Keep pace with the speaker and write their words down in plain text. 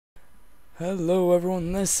Hello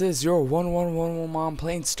everyone, this is your 1111 mom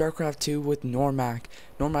playing StarCraft 2 with Noremac.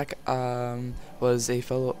 Noremac is a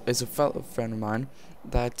fellow friend of mine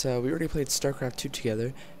that we already played StarCraft 2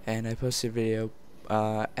 together, and I posted a video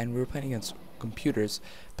and we were playing against computers,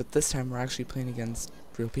 but this time we're actually playing against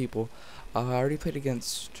real people. I already played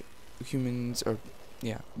against humans, or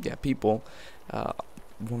people,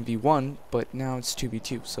 1v1, but now it's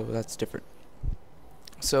 2v2, so that's different.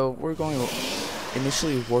 So we're going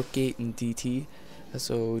initially Warpgate and DT,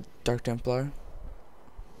 so Dark Templar.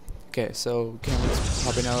 Okay, so Cameron's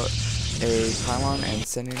popping out a pylon and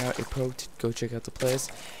sending out a probe to go check out the place.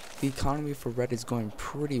 The economy for red is going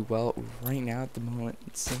pretty well right now at the moment,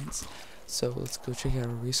 it seems. So let's go check out our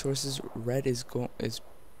resources. Red is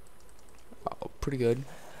pretty good.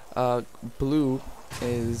 Blue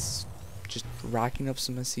is just racking up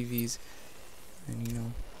some SCVs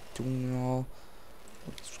and doing it all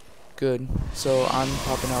good. So I'm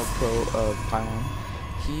popping out pylon.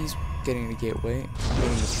 He's getting a gateway. I'm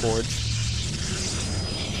getting the forge.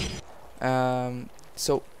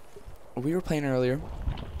 So we were playing earlier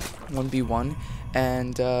 1v1,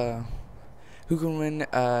 and who can win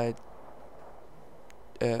 2-on-3.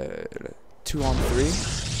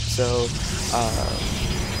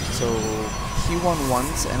 So he won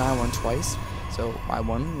once and I won twice, so I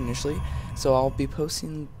won initially. So I'll be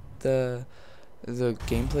posting the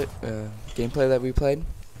gameplay that we played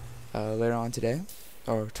later on today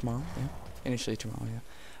or tomorrow. Initially tomorrow.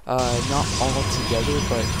 Not all together,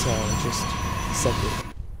 but just separate.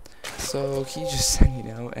 So he just said,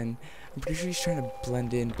 and I'm pretty sure he's trying to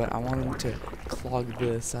blend in, but I want him to clog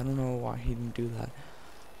this. I don't know why he didn't do that,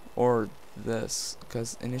 or this,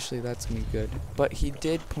 because initially that's gonna be good. But he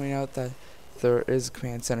did point out that there is a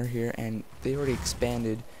command center here, and they already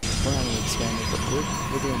expanded. We're not even expanded, but we're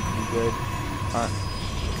doing pretty good.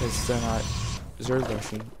 Because they're not Zerg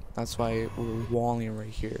rushing. That's why we're walling right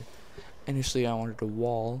here. Initially I wanted to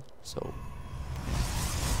wall, so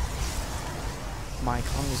my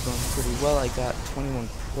economy is going pretty well. I got 21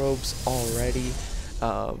 probes already.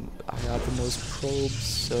 I got the most probes,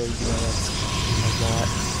 so that's a lot.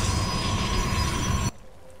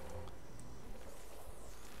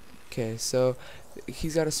 Okay, so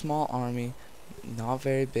he's got a small army, not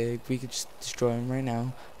very big. We could just destroy him right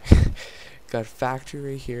now. Got a factory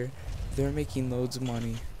right here. They're making loads of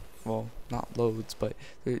money. Well, not loads, but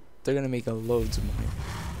they're gonna make loads of money.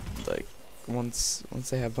 Like once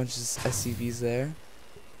they have bunches of SCVs there,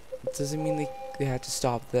 it doesn't mean they have to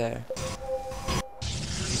stop there.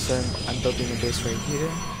 So I'm building a base right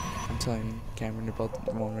here. I'm telling Cameron to build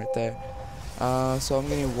one right there. So I'm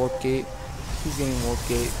getting Warpgate. He's getting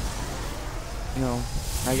Warpgate.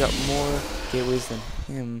 I got more gateways than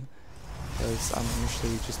him, because I'm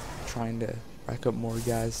initially just trying to rack up more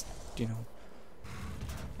guys,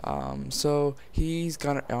 so he's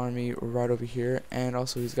got an army right over here, and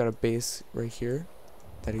also he's got a base right here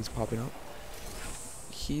that he's popping up.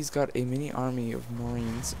 He's got a mini army of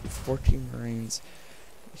Marines, 14 Marines.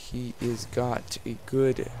 He is got a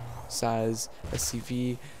good size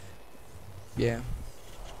SCV,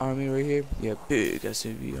 army right here. Big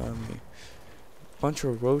SCV army. Bunch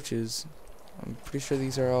of roaches. I'm pretty sure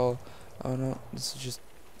these are all. Oh no, this is just.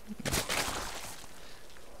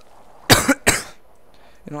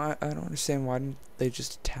 I don't understand why didn't they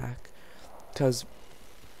just attack? Because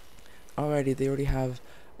they already have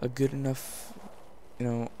a good enough,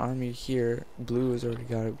 army here. Blue has already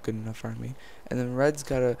got a good enough army, and then red's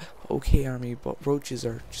got a okay army, but roaches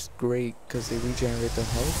are just great because they regenerate their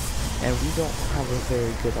health, and we don't have a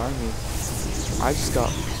very good army. He just got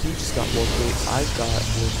Warpgate. I've got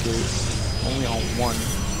Warpgate only on one,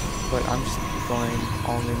 but I'm just going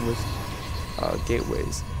all in with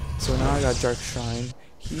gateways. So now I got Dark Shrine.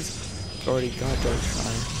 He's already got Dark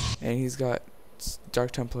Shrine, and he's got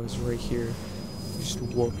Dark Templars right here. Just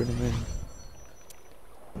warping them in.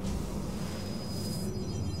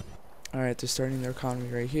 Alright, they're starting their economy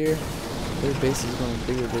right here. Their base is going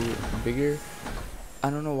bigger and bigger.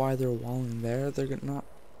 I don't know why they're walling there. They don't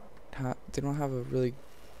have a really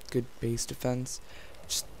good base defense.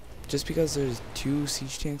 Just because there's 2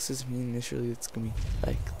 siege tanks doesn't mean initially it's gonna be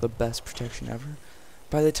like the best protection ever.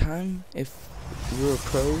 By the time, if we were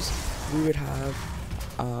pros, we would have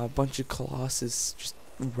a bunch of Colossus just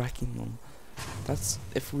wrecking them. That's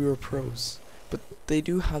if we were pros. But they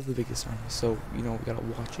do have the biggest army, so we gotta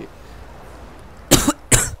watch it.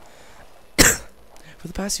 For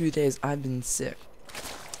the past few days, I've been sick.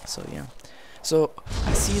 So So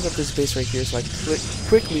I see that there's a base right here, so I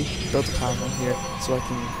quickly built a pylon here, so I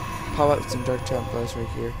can pop out some Dark Templars right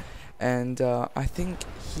here. And I think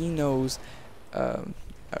he knows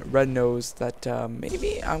red knows that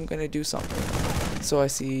maybe I'm gonna do something. So I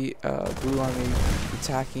see blue army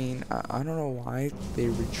attacking. I don't know why they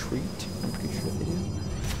retreat. I'm pretty sure they do.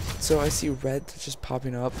 So I see red just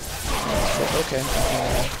popping up. So, okay.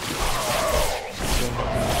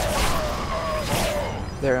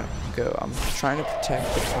 There we go. I'm trying to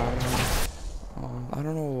protect the pylon. I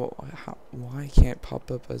don't know why I can't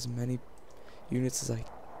pop up as many units as I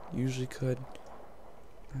usually could.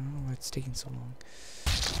 I don't know why it's taking so long.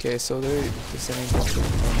 Okay, so they're sending a bunch of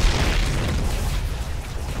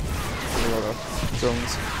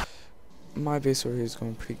drones. My base over here is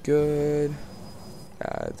going pretty good.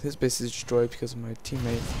 His base is destroyed because of my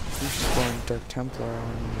teammate. He's just going Dark Templar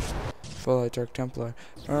on full out Dark Templar.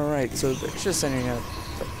 Alright, so they're just sending out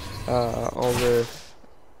all the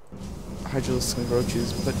Hydralisks and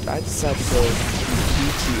Roaches, but I decided to go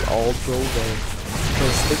BT all Drogo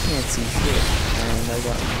because they can't see shit. And I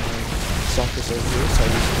got my stalkers over here, so I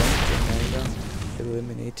just went and I got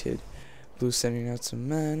eliminated. Blue sending out some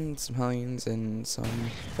men, some Hellions, and some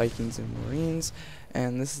Vikings and Marines,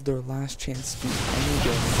 and this is their last chance to do any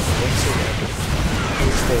damage whatsoever.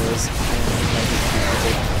 It fails,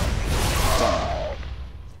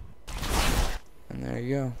 and there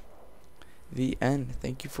you go. The end.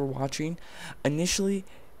 Thank you for watching. Initially,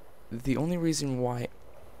 the only reason why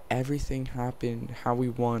everything happened, how we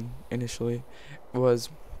won initially, was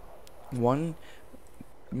one,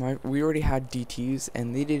 we already had DTs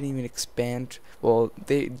and they didn't even expand. Well,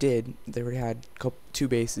 they did. They already had two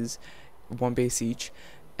bases, one base each,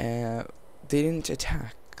 and they didn't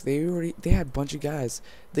attack. They had a bunch of guys.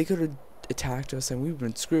 They could have attacked us and we've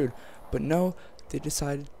been screwed. But no, they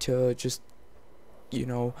decided to just, you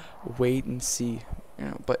know, wait and see. You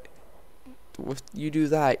know, but if you do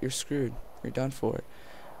that, you're screwed. You're done for it.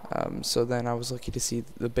 So then I was lucky to see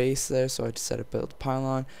the base there, so I decided to build a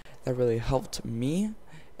pylon. That really helped me,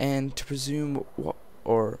 and to presume what,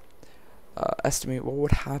 or estimate what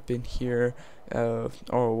would happen here, or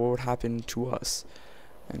what would happen to us,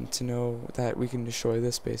 and to know that we can destroy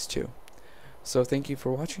this base too. So thank you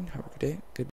for watching. Have a good day. Good.